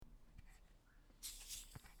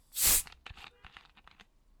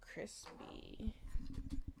crispy.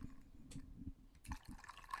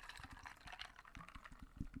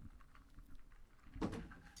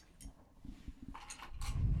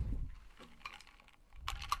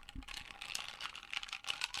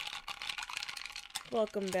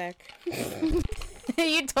 Welcome back.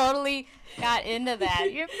 You totally got into that.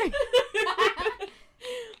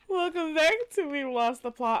 Welcome back to We Lost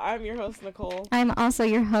the Plot. I'm your host, Nicole. I'm also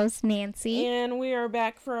your host, Nancy. And we are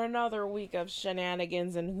back for another week of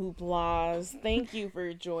shenanigans and hooplas. Thank you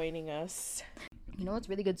for joining us. You know what's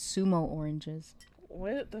really good? Sumo oranges.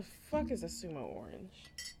 What the fuck is a sumo orange?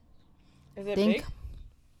 Is it big?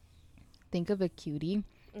 Think of a cutie,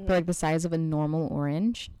 but like the size of a normal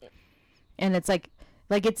orange. And it's like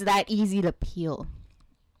it's that easy to peel.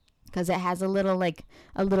 Because it has a little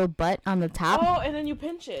butt on the top. Oh, and then you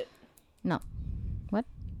pinch it. No. What?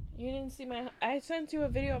 You didn't see I sent you a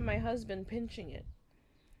video of my husband pinching it.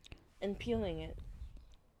 And peeling it.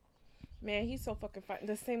 Man, he's so fucking fine.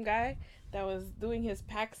 The same guy that was doing his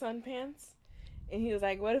PacSun pants. And he was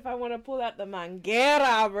like, what if I want to pull out the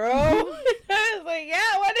manguera, bro? I was like,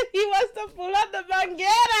 yeah, what if he wants to pull out the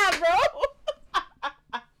manguera, bro?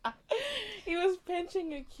 He was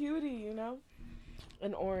pinching a cutie, you know?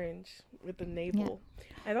 An orange with the navel. Yeah.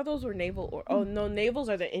 I thought those were navel. Oh, no, navels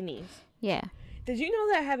are the innies. Yeah. Did you know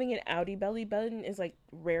that having an outie belly button is, like,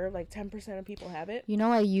 rare? Like, 10% of people have it? You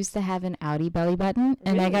know, I used to have an outie belly button,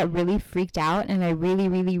 and I got really freaked out, and I really,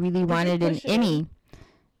 really, really wanted an innie.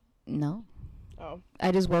 No. Oh.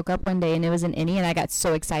 I just woke up one day, and it was an innie, and I got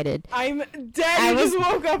so excited. I'm dead. You just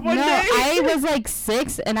woke up one day? No, I was, like,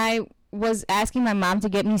 6, and I was asking my mom to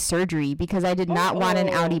get me surgery because I did not want an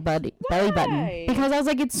outie belly button. Because I was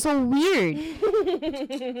like, it's so weird.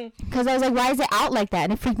 Because I was like, why is it out like that?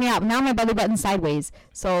 And it freaked me out. Now my belly button's sideways.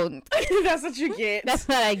 So that's what you get. That's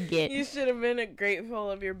what I get. You should have been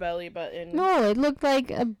grateful of your belly button. No, it looked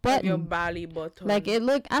like a button. Your belly button. Like it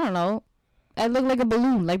looked, I don't know. It looked like a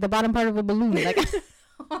balloon, like the bottom part of a balloon. Like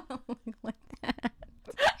that.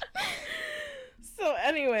 So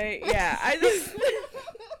anyway, yeah, I just...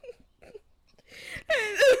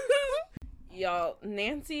 Y'all,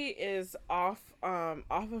 Nancy is off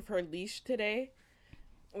of her leash today,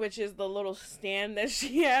 which is the little stand that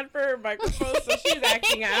she had for her microphone, so she's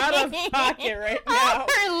acting out of pocket right now.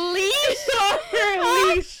 Her leash?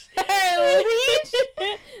 Her leash. Her leash?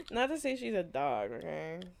 Not to say she's a dog,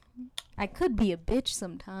 okay? I could be a bitch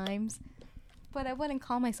sometimes, but I wouldn't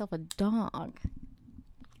call myself a dog.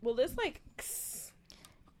 Well, this like...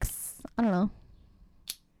 I don't know.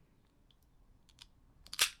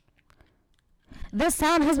 This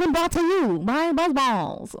sound has been brought to you by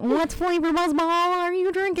Buzzballs. What flavor Buzzball are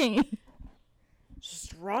you drinking?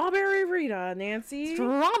 Strawberry Rita, Nancy.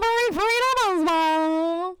 Strawberry Frito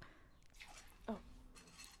Buzzball. Oh.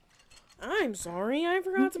 I'm sorry, I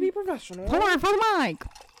forgot to be professional. Pour it for the mic.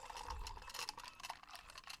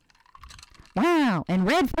 Wow, and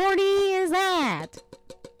red 40 is that.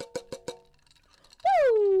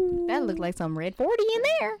 Woo! That looked like some red 40 in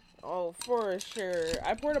there. Oh, for sure.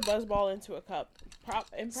 I poured a Buzzball into a cup.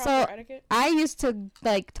 Improper etiquette. I used to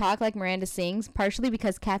talk like Miranda sings, partially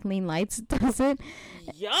because Kathleen Lights does it.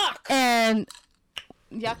 Yuck. And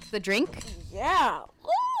yuck the drink. Yeah.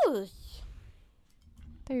 Ooh. I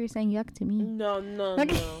thought you were saying yuck to me. No.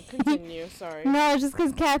 Continue. Sorry. No, just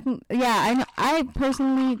because I know. I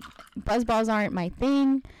personally, Buzzballs aren't my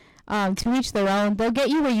thing. To each their own. They'll get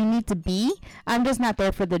you where you need to be. I'm just not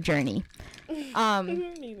there for the journey. Me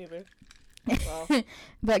neither. Wow.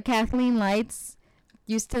 But Kathleen Lights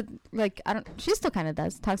used to she still kind of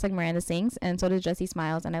does, talks like Miranda sings, and so does Jessie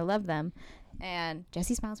Smiles, and I love them. And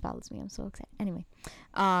Jessie Smiles follows me. I'm so excited. Anyway,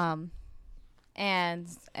 and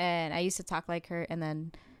I used to talk like her, and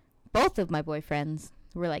then both of my boyfriends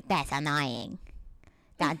were like, "That's annoying.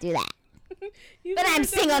 Don't do that." But I'm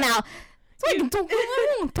single now. So I can talk what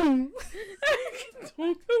I want to.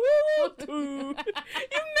 You've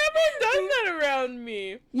never done that around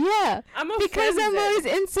me. Yeah. Because I'm always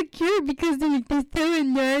insecure because they're so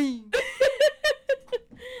annoying.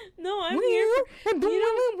 No, I'm here.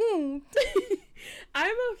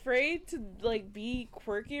 I'm afraid to be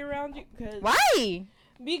quirky around you because why?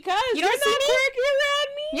 Because you're not quirky around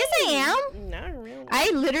me. Yes, I am. Not really.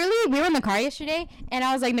 We were in the car yesterday, and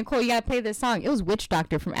I was like, Nicole, you gotta play this song. It was Witch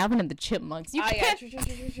Doctor from Alvin and the Chipmunks. You can't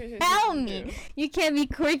tell me you can't be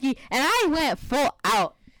quirky. And I went full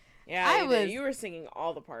out. Yeah, you were singing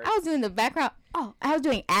all the parts. I was doing the background. Oh, I was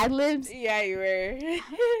doing ad-libs. Yeah, you were.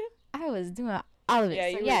 I was doing all of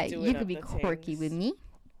it. Yeah, you could be quirky with me.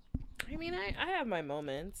 I mean, I have my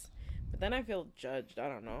moments. But then I feel judged. I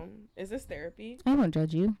don't know. Is this therapy? I don't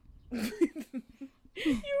judge you. You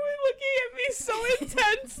were looking at me so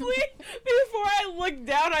intensely. Before I look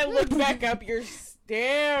down, I look back up. You're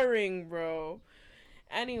staring, bro.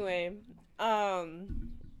 Anyway, let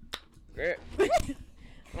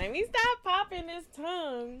me stop popping his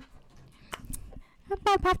tongue. If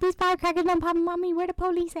I pop these firecrackers, don't pop them on me. Where the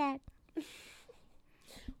police at?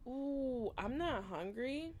 Ooh, I'm not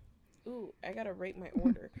hungry. Ooh, I gotta rate my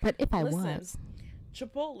order. But if I was.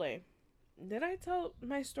 Chipotle. Did I tell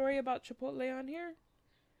my story about Chipotle on here?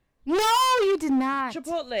 No, you did not.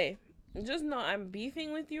 Chipotle. Just know I'm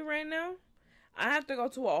beefing with you right now. I have to go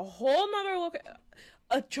to a whole nother location.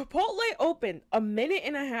 A Chipotle opened a minute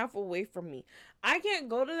and a half away from me. I can't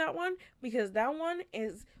go to that one because that one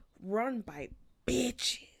is run by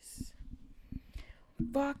bitches.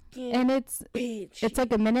 Fucking and it's bitches. It's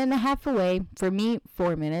like a minute and a half away. For me,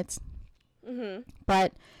 4 minutes. Mm-hmm.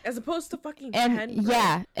 But as opposed to fucking 10.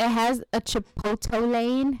 Yeah, it has a Chipotle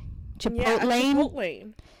lane.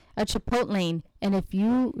 A Chipotle, and if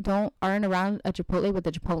you aren't around a Chipotle with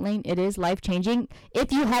a Chipotle, it is life changing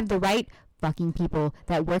if you have the right fucking people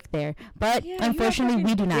that work there. But unfortunately,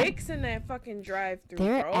 we do not. Dicks in that fucking drive-thru.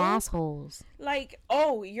 They're bro. assholes. Like,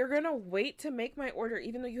 oh, you're gonna wait to make my order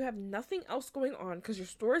even though you have nothing else going on because your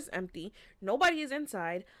store is empty, nobody is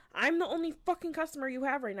inside. I'm the only fucking customer you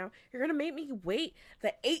have right now. You're gonna make me wait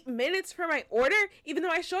the 8 minutes for my order even though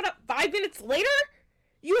I showed up 5 minutes later?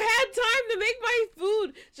 You had time to make my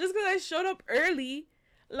food just because I showed up early.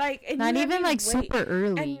 Like, and not even like super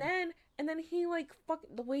early. And then he like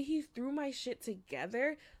the way he threw my shit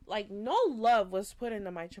together, like no love was put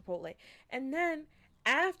into my Chipotle. And then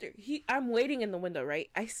after I'm waiting in the window,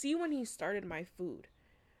 right? I see when he started my food.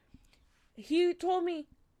 He told me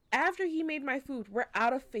after he made my food, we're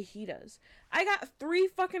out of fajitas. I got 3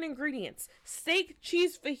 fucking ingredients. Steak,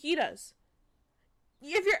 cheese, fajitas.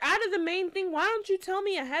 If you're out of the main thing, why don't you tell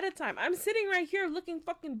me ahead of time? I'm sitting right here looking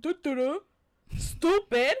fucking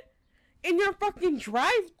stupid in your fucking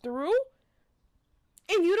drive-thru,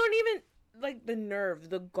 and you don't even, like, the nerve,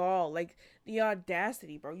 the gall, like, the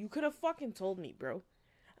audacity, bro. You could have fucking told me, bro.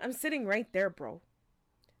 I'm sitting right there, bro.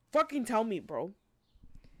 Fucking tell me, bro.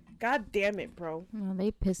 God damn it, bro. No, they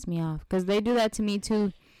piss me off, because they do that to me,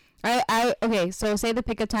 too. Okay, so say the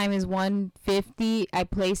pickup time is 1:50. I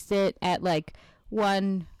placed it at, like,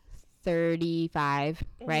 1:35,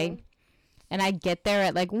 right? And I get there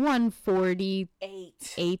at like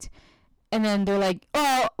 1:48. And then they're like,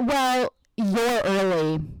 oh, well, you're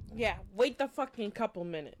early. Yeah, wait the fucking couple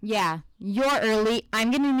minutes. Yeah, you're early.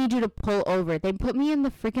 I'm going to need you to pull over. They put me in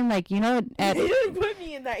the freaking, like, you know. They didn't put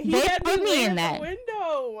me in that. They put me in that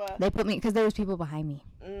window. They put me, because there was people behind me.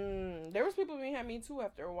 There was people behind me too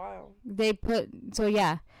after a while. So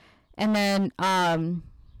yeah. And then,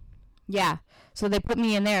 yeah. So they put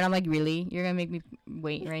me in there, and I'm like, really? You're going to make me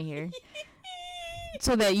wait right here?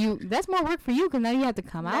 So that's more work for you, because now you have to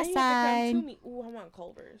come outside. You have to come to me. Ooh, I want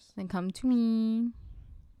Culver's. Then come to me.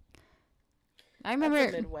 I remember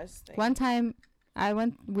that's a Midwest thing. One time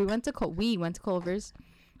we went to Culver's,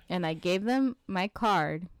 and I gave them my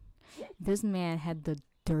card. This man had the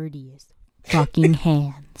dirtiest fucking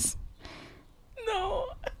hands. No.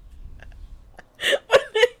 When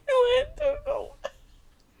I went to go.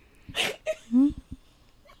 Why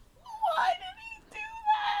did he do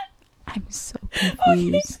that? I'm so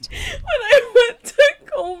confused. Okay. When I went to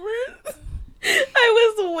Culver's,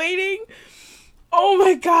 I was waiting. Oh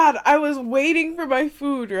my god, I was waiting for my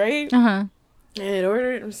food, right? Uh-huh. I had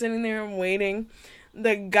ordered. I'm sitting there, I'm waiting.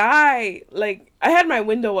 The guy, like, I had my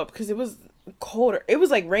window up because it was colder. It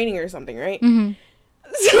was like raining or something, right? Mm-hmm.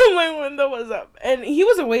 So my window was up, and he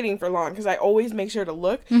wasn't waiting for long because I always make sure to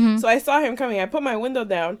look. Mm-hmm. So I saw him coming. I put my window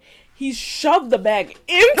down. He shoved the bag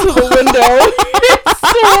into the window.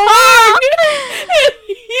 Swung. And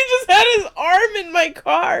he just had his arm in my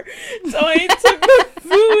car. So I took the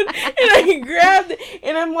food and I grabbed it,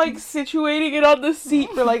 and I'm like situating it on the seat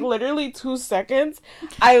for like literally 2 seconds.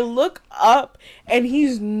 I look up, and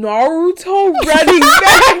he's Naruto running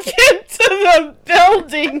back into the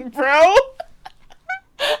building, bro.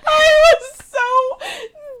 I was so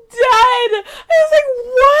dead. I was like,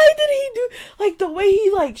 why did he do, like, the way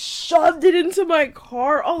he, like, shoved it into my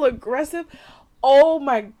car all aggressive. Oh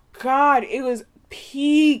my god, it was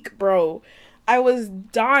peak, bro. I was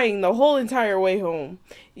dying the whole entire way home.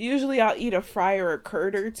 Usually I'll eat a fry or a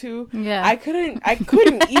curd or two. Yeah. I couldn't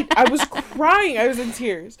eat. I was crying. I was in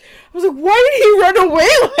tears. I was like, why did he run away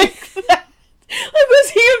like that? Like,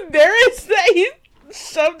 was he embarrassed that he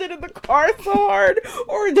shoved it in the car so hard,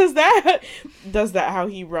 or does that how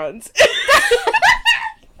he runs?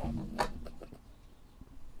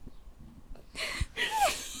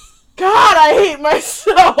 God, I hate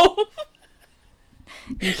myself.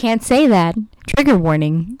 You can't say that. Trigger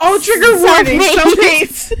warning. Oh, trigger warning. Some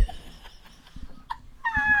face.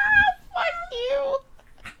 Fuck you.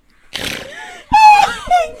 Oh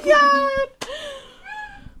my god.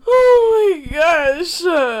 Oh my gosh.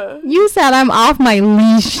 You said I'm off my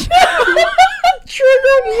leash.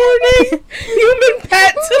 Trigger warning. Human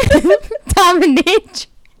pet. Dominate.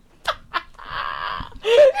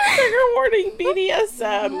 Trigger warning.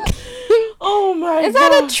 BDSM. Oh my god. Is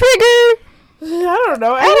that a trigger? I don't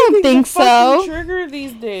know. I don't think so. Trigger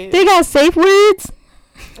these days. They got safe words.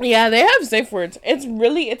 Yeah, they have safe words.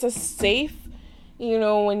 It's a safe,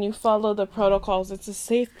 when you follow the protocols, it's a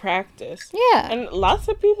safe practice. Yeah. And lots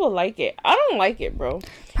of people like it. I don't like it, bro.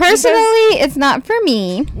 Personally, it's not for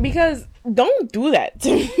me. Because don't do that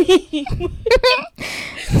to me.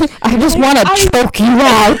 I just want to choke you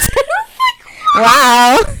out.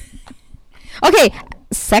 Wow. Okay,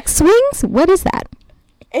 sex swings? What is that?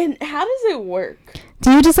 And how does it work?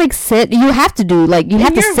 Do you just sit? You have to do you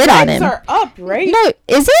have to sit on him. Your legs are up, right? No,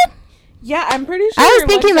 is it? Yeah, I'm pretty sure. I was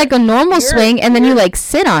thinking a normal swing, and then you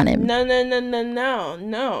sit on him.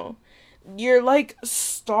 No. You're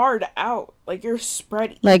starred out, you're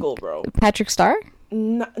spread eagle, bro. Patrick Star?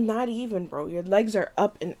 Not even, bro. Your legs are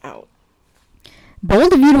up and out.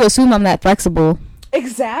 Bold of you to assume I'm that flexible.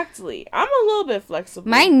 Exactly. I'm a little bit flexible.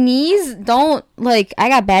 My knees don't, I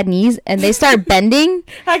got bad knees, and they start bending.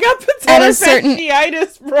 I got patellar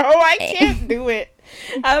fasciitis, bro. I can't do it.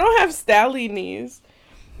 I don't have Stally knees.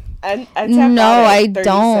 I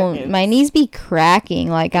don't. Seconds. My knees be cracking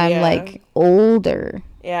I'm, older.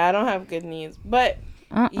 Yeah, I don't have good knees. But,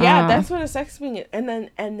 yeah, that's what a sex swing is. And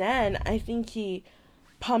then I think he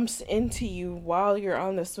pumps into you while you're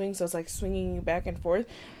on the swing, so it's swinging you back and forth,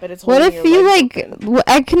 but it's holding. What if you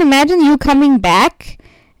I can imagine you coming back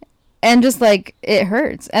and just it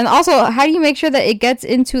hurts. And also, how do you make sure that it gets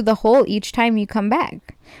into the hole each time you come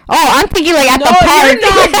back? Oh, I'm thinking at the park. You're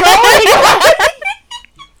not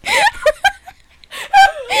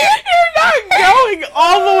you're not going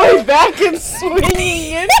all the way back and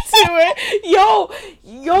swinging into it.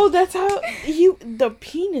 Yo, that's how the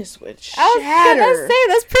penis would shatter. I was gonna say,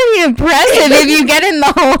 that's pretty impressive if you get in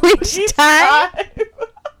the hole each time.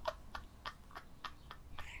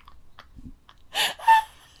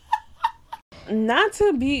 Not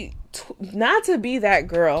to be that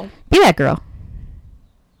girl. Be that girl.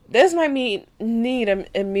 This might need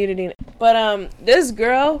immunity. But this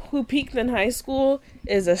girl who peaked in high school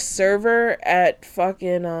is a server at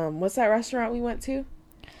fucking what's that restaurant we went to?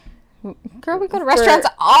 Girl, we go to restaurants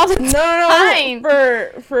all the time.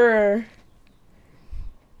 For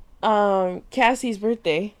Cassie's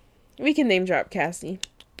birthday. We can name drop Cassie.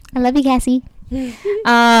 I love you, Cassie.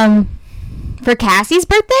 For Cassie's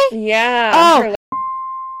birthday? Yeah. Oh.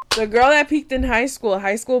 The girl that peaked in high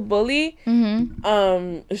school bully.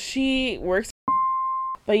 Mm-hmm. She works,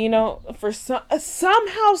 but for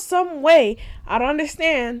somehow, some way, I don't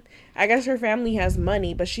understand. I guess her family has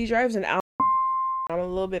money, but she drives an Audi. I'm a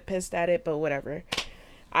little bit pissed at it, but whatever.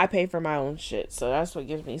 I pay for my own shit, so that's what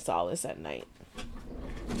gives me solace at night.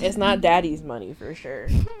 It's not daddy's money for sure.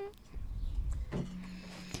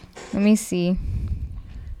 Let me see.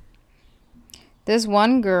 This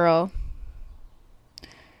one girl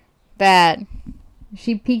that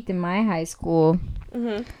she peaked in my high school.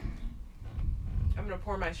 I'm gonna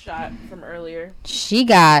pour my shot from earlier. She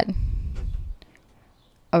got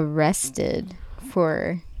arrested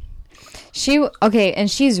for and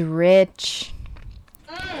she's rich.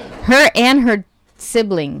 Her and her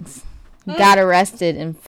siblings got arrested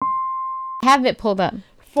and have it pulled up.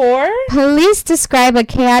 For? Police describe a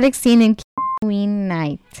chaotic scene in Halloween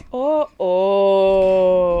night.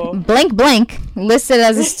 Blank blank, listed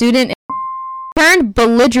as a student, turned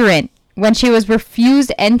belligerent when she was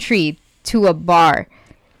refused entry to a bar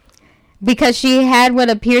because she had what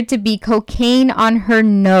appeared to be cocaine on her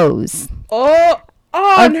nose.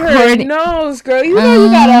 On her nose, girl. You know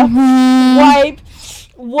you gotta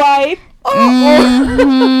wipe.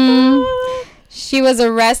 She was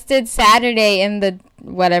arrested Saturday in the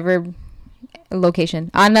whatever location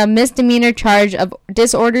on a misdemeanor charge of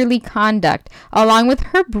disorderly conduct, along with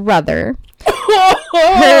her brother,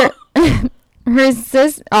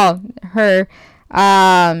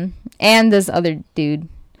 and this other dude.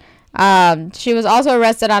 She was also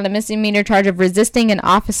arrested on a misdemeanor charge of resisting an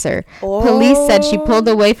officer. Police said she pulled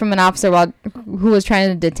away from an officer who was trying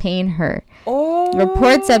to detain her.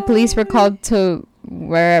 Reports said police were called to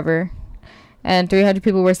wherever, and 300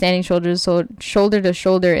 people were standing shoulder to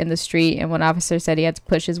shoulder in the street, and one officer said he had to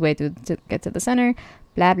push his way through to get to the center.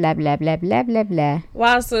 Blah, blah, blah, blah, blah, blah, blah.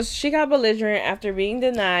 Wow, so she got belligerent after being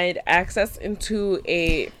denied access into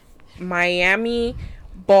a Miami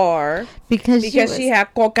bar because she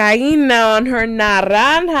had cocaína on her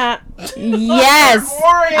naranja. Yes,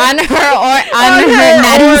 on her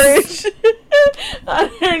nariz. On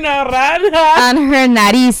her naranja. On her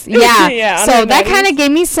nariz. Yeah. Yeah, so that kind of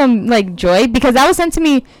gave me some like joy because that was sent to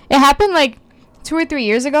me. It happened like 2 or 3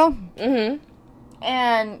 years ago. Mhm.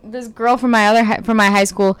 And this girl from my other from my high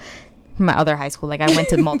school. Like I went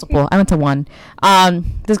to multiple. I went to one.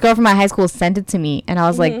 This girl from my high school sent it to me, and I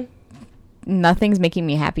was like, nothing's making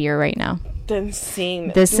me happier right now. Than seeing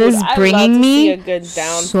this is bringing me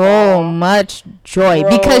so much joy. Bro,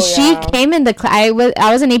 because she came in the class.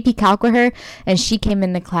 I was in AP Calc with her, and she came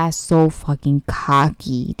in the class so fucking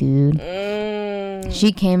cocky, dude.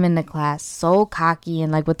 She came in the class so cocky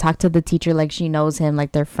and like would talk to the teacher like she knows him,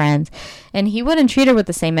 like they're friends, and he wouldn't treat her with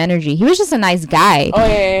the same energy. He was just a nice guy,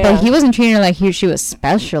 but he wasn't treating her like she was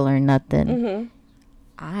special or nothing.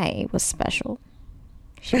 I was special.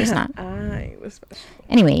 She was not. I was special.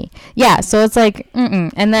 Anyway, yeah, so it's like,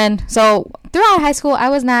 and then, so throughout high school, I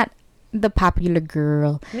was not the popular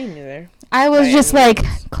girl. Me neither. I was just, like,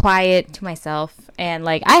 quiet to myself, and,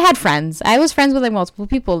 like, I had friends. I was friends with, like, multiple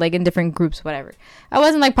people, like, in different groups, whatever. I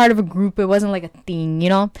wasn't, like, part of a group. It wasn't, like, a thing, you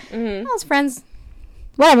know? I was friends.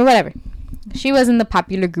 Whatever. She was in the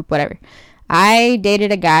popular group, whatever. I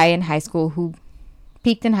dated a guy in high school who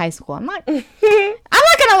peaked in high school. I'm not gonna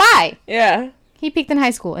lie. Yeah. He peaked in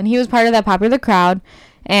high school, and he was part of that popular crowd,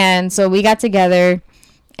 and so we got together,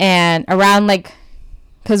 and around, like,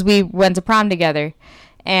 because we went to prom together,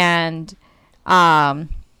 and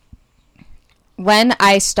when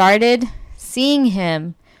I started seeing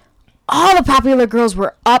him, all the popular girls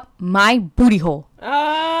were up my booty hole.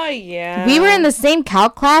 Oh, yeah. We were in the same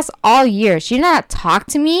calc class all year. She did not talk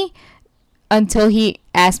to me until he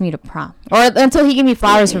asked me to prom, or until he gave me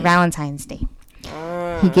flowers for Valentine's Day.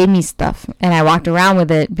 He gave me stuff, and I walked around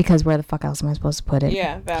with it because where the fuck else am I supposed to put it?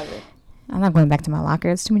 Yeah, valid. I'm not going back to my locker.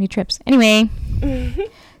 It's too many trips. Anyway,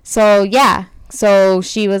 so, yeah. So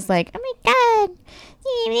she was like, oh, my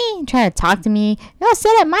God. Trying to talk to me. Oh,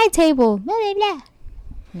 sit at my table. Blah, blah, blah.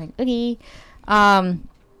 I'm like, okay.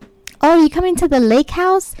 Oh, you coming to the lake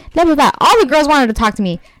house? Blah, blah, blah. All the girls wanted to talk to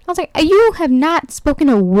me. I was like, you have not spoken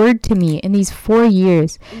a word to me in these 4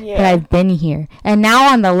 years that I've been here. And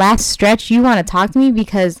now on the last stretch, you want to talk to me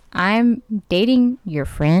because I'm dating your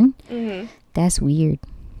friend? That's weird.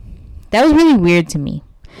 That was really weird to me.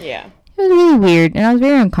 Yeah. It was really weird, and I was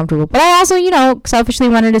very uncomfortable. But I also, selfishly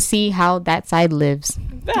wanted to see how that side lives.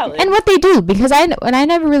 Valid. And what they do, because I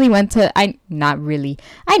never really went to, I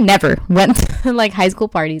never went to, like, high school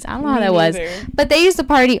parties. I don't know how that was. But they used to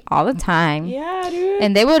party all the time. Yeah, dude.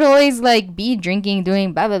 And they would always, like, be drinking,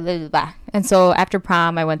 doing blah, blah, blah, blah, blah. And so after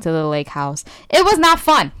prom, I went to the lake house. It was not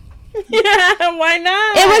fun. Yeah, why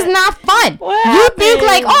not? It was not fun. What you happened? think,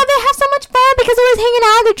 like, oh, they have so much fun because it was hanging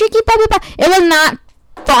out, they're drinking, blah, blah, blah. It was not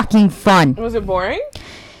fucking fun. Was it boring?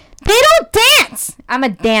 They don't dance. I'm a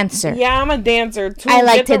dancer. Yeah, I'm a dancer too. I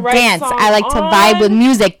like to dance. I like to vibe with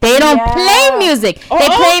music. They don't play music.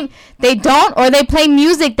 They play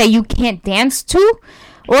music that you can't dance to,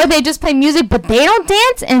 or they just play music but they don't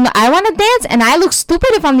dance, and I want to dance, and I look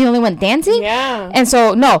stupid if I'm the only one dancing. Yeah. And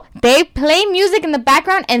so no, they play music in the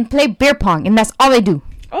background and play beer pong, and that's all they do.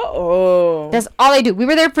 That's all they do. We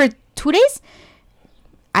were there for 2 days.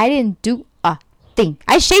 I didn't do a thing.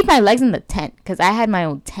 I shaved my legs in the tent because I had my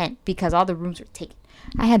own tent because all the rooms were taken.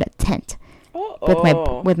 I had a tent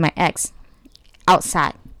with my ex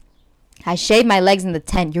outside. I shaved my legs in the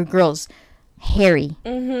tent. Your girl's hairy,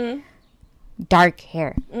 dark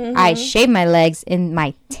hair. I shaved my legs in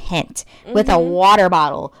my tent with a water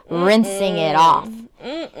bottle, rinsing it off.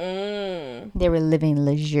 They were living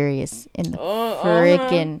luxurious in the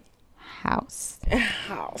freaking house.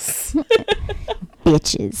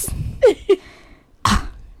 Bitches.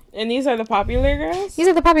 And these are the popular girls? These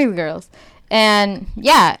are the popular girls. And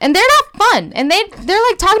yeah, and they're not fun. And they're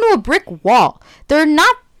like talking to a brick wall. They're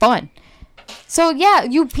not fun. So yeah,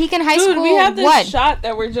 you peak in high school. Dude, we have this shot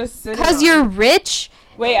that we're just sitting because you're rich.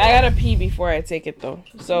 Wait, I gotta pee before I take it though.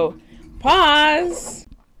 So, pause.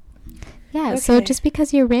 Yeah, okay. So just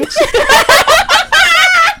because you're rich.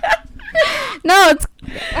 No, it's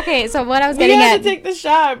okay. So what I was getting at. We have to take the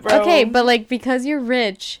shot, bro. Okay, but like because you're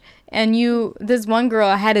rich and this one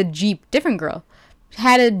girl had a Jeep, different girl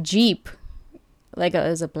had a Jeep, like it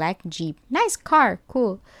was a black Jeep, nice car,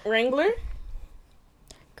 cool. Wrangler.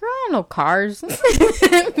 Girl, I don't know cars. The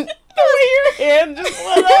way your hand just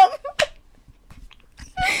went up.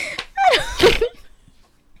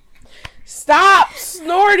 Stop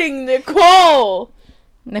snorting, Nicole.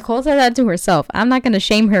 Nicole said that to herself. I'm not going to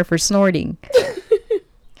shame her for snorting.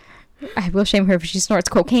 I will shame her if she snorts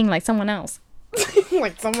cocaine like someone else.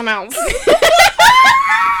 Like someone else.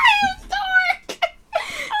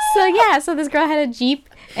 So this girl had a Jeep,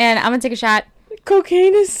 and I'm gonna take a shot.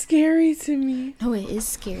 Cocaine is scary to me. Oh, it is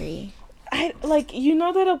scary. You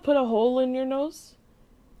know that'll put a hole in your nose?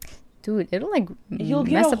 Dude, it'll like You'll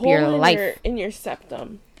mess get a up your hole life. in your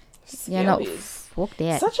septum. Yeah, no, fuck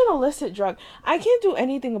that. Such an illicit drug. I can't do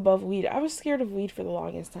anything above weed. I was scared of weed for the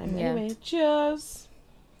longest time. Yeah. Anyway, cheers.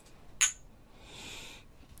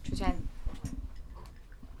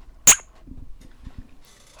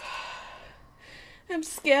 I'm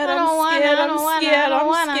scared. I'm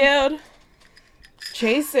scared.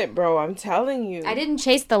 Chase it, bro. I'm telling you. I didn't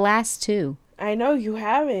chase the last two. I know you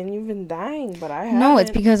haven't. You've been dying, but I haven't. No,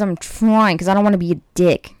 it's because I'm trying. Because I don't want to be a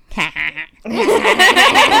dick. Take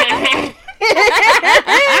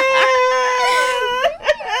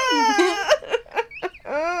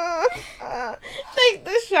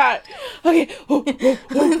the shot. Okay.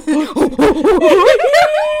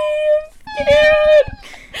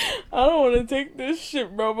 I don't want to take this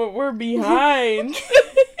shit, bro, but we're behind.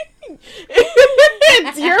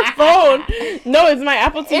 It's your phone. No, it's my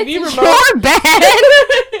Apple TV it's remote. Your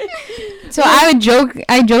bad. So I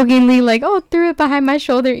jokingly like, oh, threw it behind my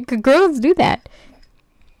shoulder. Girls do that.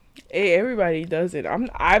 Hey, everybody does it.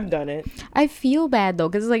 I've done it. I feel bad though,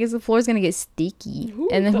 because it's like the floor's gonna get sticky,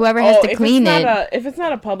 and then whoever has to clean it. If it's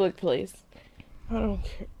not a public place, I don't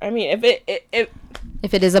care. I mean,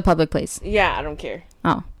 if it is a public place. Yeah, I don't care.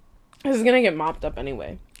 Oh. It's gonna get mopped up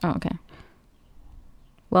anyway. Oh, okay.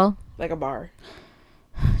 Well. Like a bar.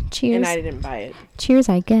 Cheers. And I didn't buy it. Cheers,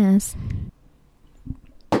 I guess.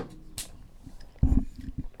 I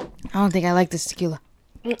don't think I like this tequila.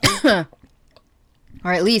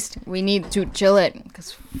 Or at least we need to chill it.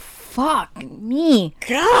 Because fuck me.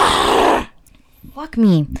 God. Fuck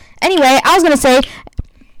me. Anyway, I was going to say,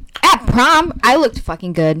 at prom, I looked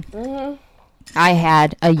fucking good. Mm-hmm. I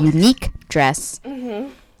had a unique dress. Mm-hmm.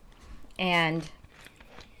 And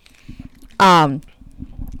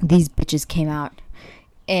these bitches came out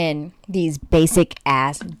in these basic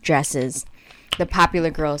ass dresses, the popular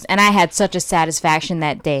girls, and I had such a satisfaction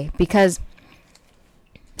that day because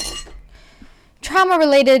trauma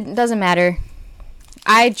related doesn't matter.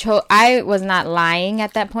 I was not lying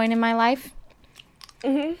at that point in my life.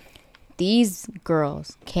 Mm-hmm. These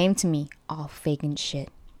girls came to me all faking shit.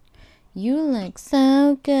 You look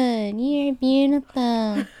so good. You're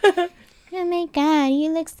beautiful. Oh my god, you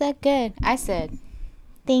look so good. I said,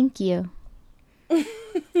 thank you.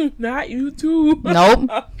 Not you too. Nope.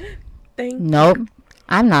 Nope.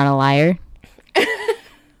 I'm not a liar.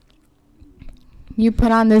 You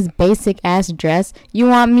put on this basic ass dress. You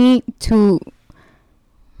want me to...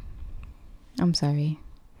 I'm sorry.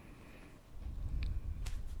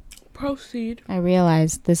 Proceed. I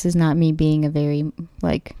realize this is not me being a very,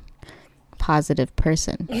 positive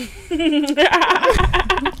person.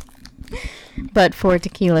 But 4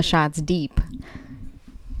 tequila shots deep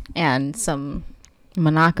and some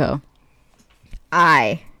Monaco.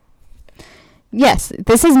 Yes,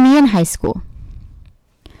 this is me in high school.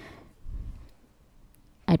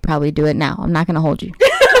 I'd probably do it now. I'm not going to hold you.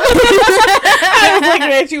 I was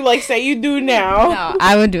looking at you like, say you do now. No,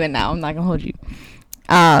 I would do it now. I'm not going to hold you.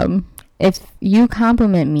 If you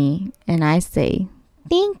compliment me and I say,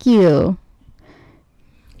 thank you.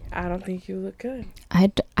 I don't think you look good.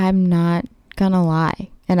 I'm not going to lie.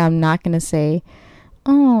 And I'm not going to say,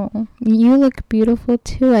 oh, you look beautiful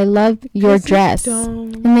too. I love your dress.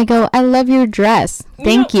 And they go, I love your dress.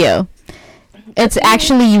 Thank you. It's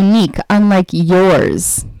actually unique, unlike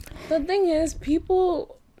yours. The thing is,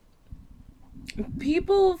 people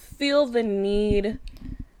feel the need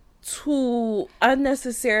to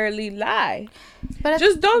unnecessarily lie. But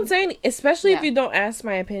just don't say anything, especially if you don't ask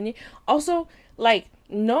my opinion. Also,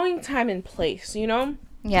 knowing time and place, you know?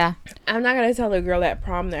 Yeah. I'm not going to tell a girl at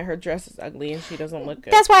prom that her dress is ugly and she doesn't look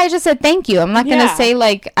good. That's why I just said thank you. I'm not going to say,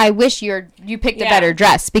 I wish you picked a better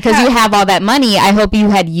dress. Because you have all that money. I hope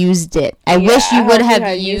you had used it. I wish you would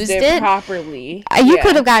have used it properly. You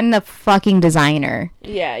could have gotten a fucking designer.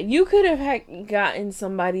 Yeah. You could have gotten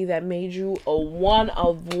somebody that made you a one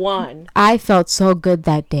of one. I felt so good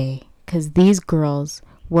that day. Because these girls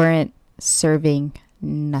weren't serving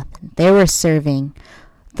nothing. They were serving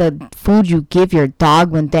the food you give your dog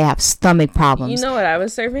when they have stomach problems. You know what I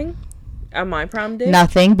was serving on my prom day?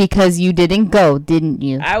 Nothing, because you didn't go, didn't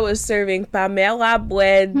you? I was serving Pamela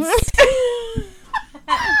breads.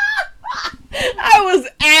 I was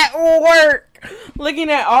at work looking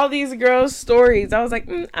at all these girls' stories. I was like,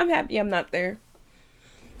 I'm happy I'm not there.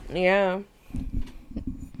 Yeah.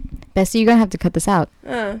 Bestie, you're gonna have to cut this out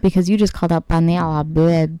because you just called out Panera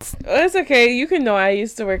Breads. It's okay. You can know I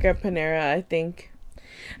used to work at Panera. I think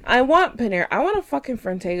I want Panera. I want a fucking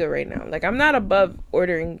Frontega right now. Like, I'm not above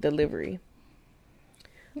ordering delivery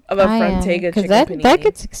of a Frontega chicken panini. That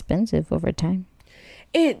gets expensive over time.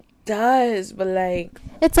 It does, but like,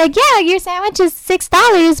 it's like, yeah, your sandwich is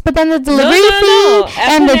 $6, but then the delivery fee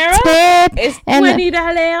and Panera, the tip is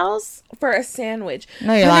 $20 for a sandwich.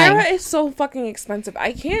 No, you're Panera lying. is so fucking expensive.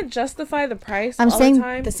 I can't justify the price. I'm saying the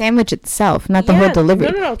time. The sandwich itself, not the whole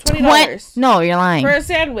delivery. No, $20. No, you're lying. For a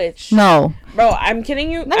sandwich. No, bro, I'm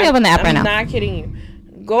kidding you. Let me open the app right now. I'm not kidding you.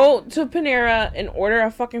 Go to Panera and order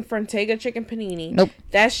a fucking Frontega chicken panini. Nope.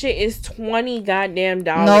 That shit is $20 goddamn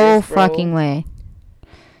dollars. No bro. fucking way.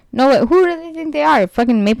 No way. Who do they think they are?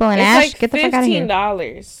 Fucking Maple and Ash? Like get the fuck out of here.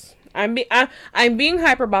 $15. I'm being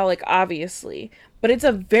hyperbolic, obviously, but it's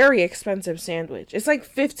a very expensive sandwich. It's like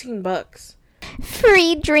 $15.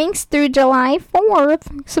 Free drinks through July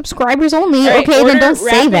 4th. Subscribers only. Right, okay, then don't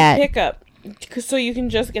say that. Pickup, so you can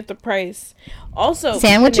just get the price. Also,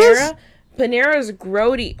 sandwiches. Panera's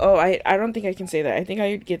grody. Oh, I don't think I can say that. I think I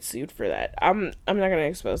would get sued for that. I'm not gonna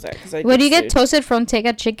expose that because I. What do you get? Toasted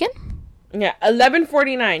Frontega chicken? Yeah,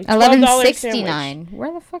 $11.49. $11.69.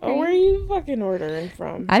 Where the fuck are you? Where are you fucking ordering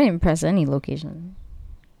from? I didn't press any location.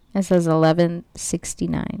 It says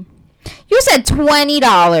 $11.69. You said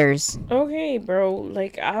 $20. Okay, bro.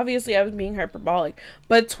 Like, obviously, I was being hyperbolic,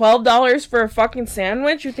 but $12 for a fucking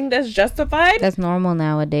sandwich? You think that's justified? That's normal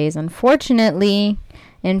nowadays. Unfortunately,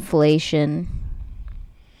 inflation.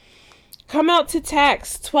 Come out to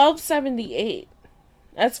tax $12.78.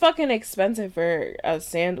 That's fucking expensive for a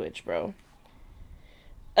sandwich, bro.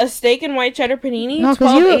 A steak and white cheddar panini,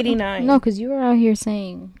 $12.89. No, because you were out here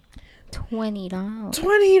saying $20.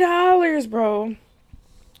 $20, bro.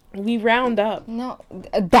 We round up. No,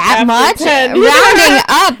 that much? 10. Rounding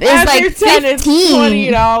up is After like 10, 15. It's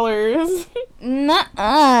 $20.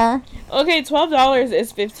 Nuh-uh. Okay, $12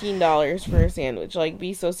 is $15 for a sandwich. Like,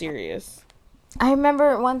 be so serious. I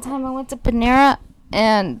remember one time I went to Panera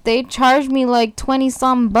and they charged me like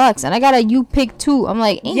 20-some bucks, and I got a You Pick 2. I'm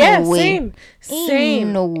like, ain't no way.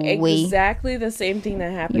 Same. No way. Exactly the same thing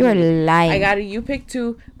that happened. You're lying. I got a You Pick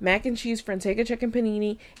 2 mac and cheese Frontega chicken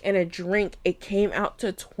panini and a drink. It came out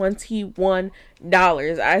to $21.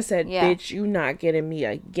 I said, bitch, you not getting me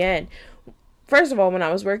again. First of all, when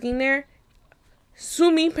I was working there,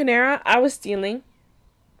 sue me, Panera, I was stealing.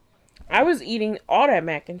 I was eating all that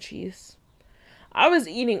mac and cheese. I was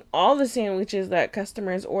eating all the sandwiches that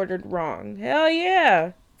customers ordered wrong. Hell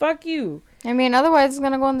yeah. Fuck you. I mean, otherwise it's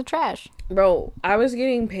going to go in the trash. Bro, I was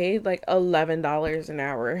getting paid like $11 an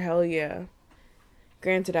hour. Hell yeah.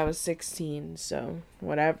 Granted, I was 16, so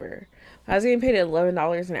whatever. I was getting paid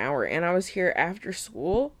 $11 an hour, and I was here after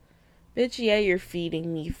school. Bitch, yeah, you're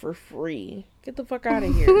feeding me for free. Get the fuck out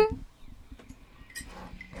of here.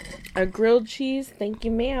 A grilled cheese, thank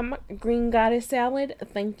you, ma'am. Green goddess salad,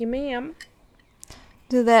 thank you, ma'am.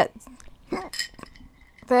 Do that,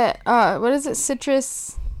 what is it?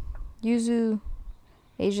 Citrus, yuzu,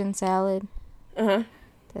 Asian salad. Uh-huh.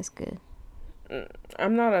 That's good.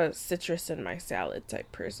 I'm not a citrus in my salad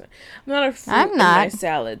type person. I'm not a fruit in my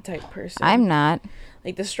salad type person. I'm not.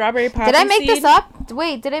 Like the strawberry poppy Did I make seed? this up?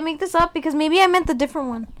 Wait, did I make this up? Because maybe I meant the different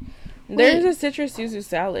one. There's a citrus yuzu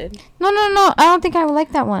salad. No. I don't think I would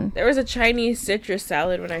like that one. There was a Chinese citrus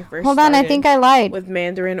salad when I first Hold on, I think I lied. With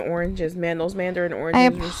mandarin oranges. Man, those mandarin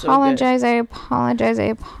oranges were so good. I apologize.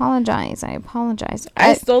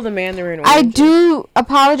 I stole the mandarin oranges. I do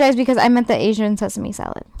apologize because I meant the Asian sesame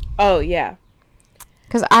salad. Oh, yeah.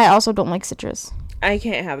 Because I also don't like citrus. I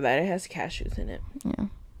can't have that. It has cashews in it. Yeah.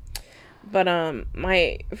 But,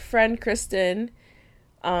 my friend Kristen,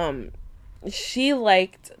 she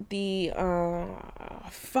liked the,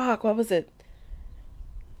 what was it?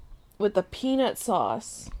 With the peanut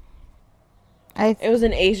sauce. It was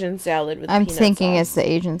an Asian salad with peanut sauce. I'm thinking it's the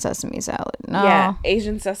Asian sesame salad. No. Yeah,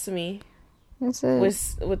 Asian sesame. Is it?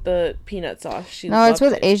 With the peanut sauce. It's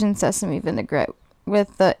with Asian sesame vinaigrette.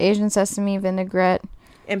 With the Asian sesame vinaigrette.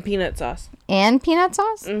 And peanut sauce. And peanut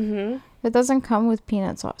sauce? Mm-hmm. It doesn't come with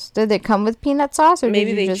peanut sauce. Did it come with peanut sauce, or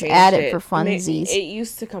maybe did you just add it for funsies? It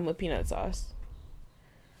used to come with peanut sauce.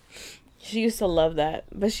 She used to love that.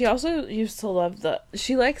 But she also used to love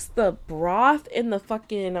she likes the broth in the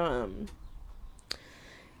fucking,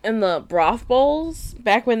 in the broth bowls.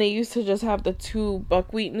 Back when they used to just have the 2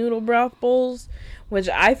 buckwheat noodle broth bowls, which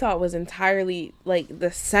I thought was entirely, like,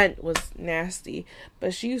 the scent was nasty.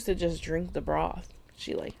 But she used to just drink the broth.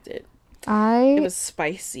 She liked it. It was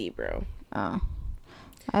spicy, bro. Oh.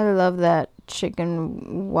 I love that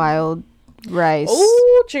chicken wild rice.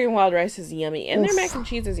 Oh, chicken wild rice is yummy. And their mac and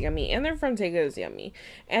cheese is yummy. And their frontega is yummy.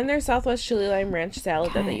 And their Southwest chili lime ranch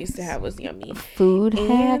salad that they used to have was yummy. Food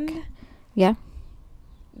hack. Yeah.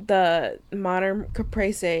 The modern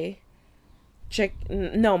caprese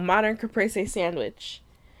modern caprese sandwich.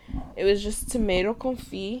 It was just tomato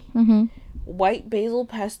confit, white basil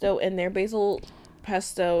pesto, and their basil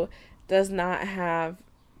pesto does not have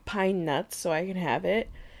pine nuts, so I can have it.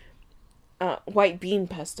 White bean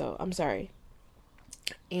pesto, I'm sorry.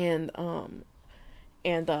 And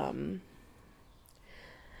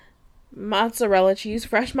mozzarella cheese,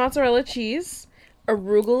 fresh mozzarella cheese,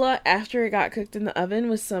 arugula after it got cooked in the oven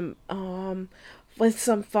with some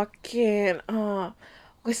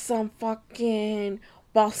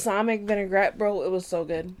balsamic vinaigrette, bro. It was so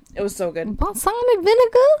good. Balsamic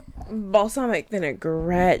vinegar? Balsamic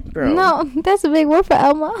vinaigrette, bro. No, that's a big word for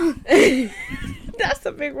Elmo. That's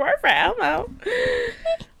a big word for Elmo.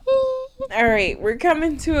 All right, we're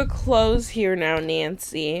coming to a close here now,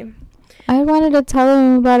 Nancy. I wanted to tell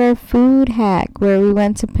them about our food hack where we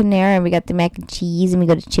went to Panera and we got the mac and cheese and we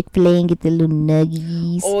go to Chick-fil-A and get the little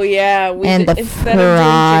nuggies. Oh, yeah. Instead of doing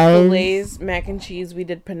Chick-fil-A's mac and cheese, we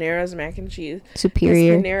did Panera's mac and cheese.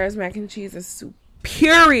 Superior. Panera's mac and cheese is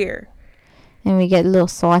superior. And we get little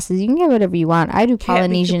sauces. You can get whatever you want. I do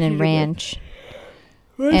Polynesian and ranch.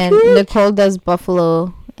 And Nicole does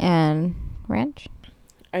buffalo and ranch.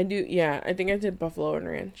 I do, yeah. I think I did buffalo and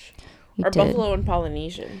ranch. You or did. Buffalo and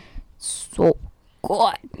Polynesian. So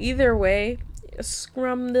good. Either way,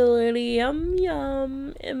 scrum-diddly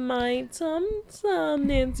yum in my tum-tum.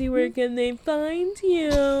 Nancy, where can they find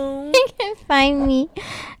you? You can find me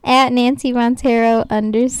at Nancy Montero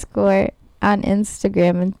 _ on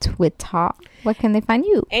Instagram and Twitter. What can they find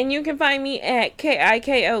you? And you can find me at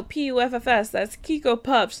KIKOPUFFS. That's Kiko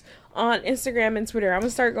Puffs on Instagram and Twitter. I'm going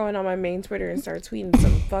to start going on my main Twitter and start tweeting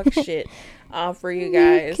some fuck shit for you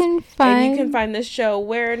guys. And you can find this show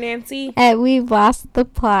where, Nancy? At We've Lost the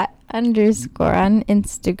Plot _ on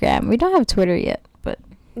Instagram. We don't have Twitter yet, but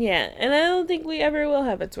yeah, and I don't think we ever will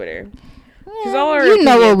have a Twitter. Because all our you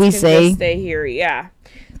know what we say. Just stay here, yeah.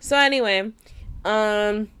 So anyway,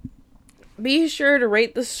 be sure to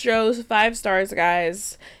rate the shows 5 stars,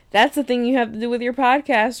 guys. That's the thing you have to do with your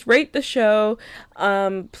podcast. Rate the show.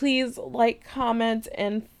 Please like, comment,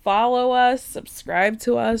 and follow us. Subscribe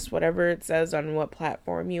to us, whatever it says on what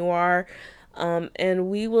platform you are. And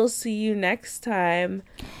we will see you next time.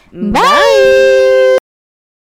 Bye.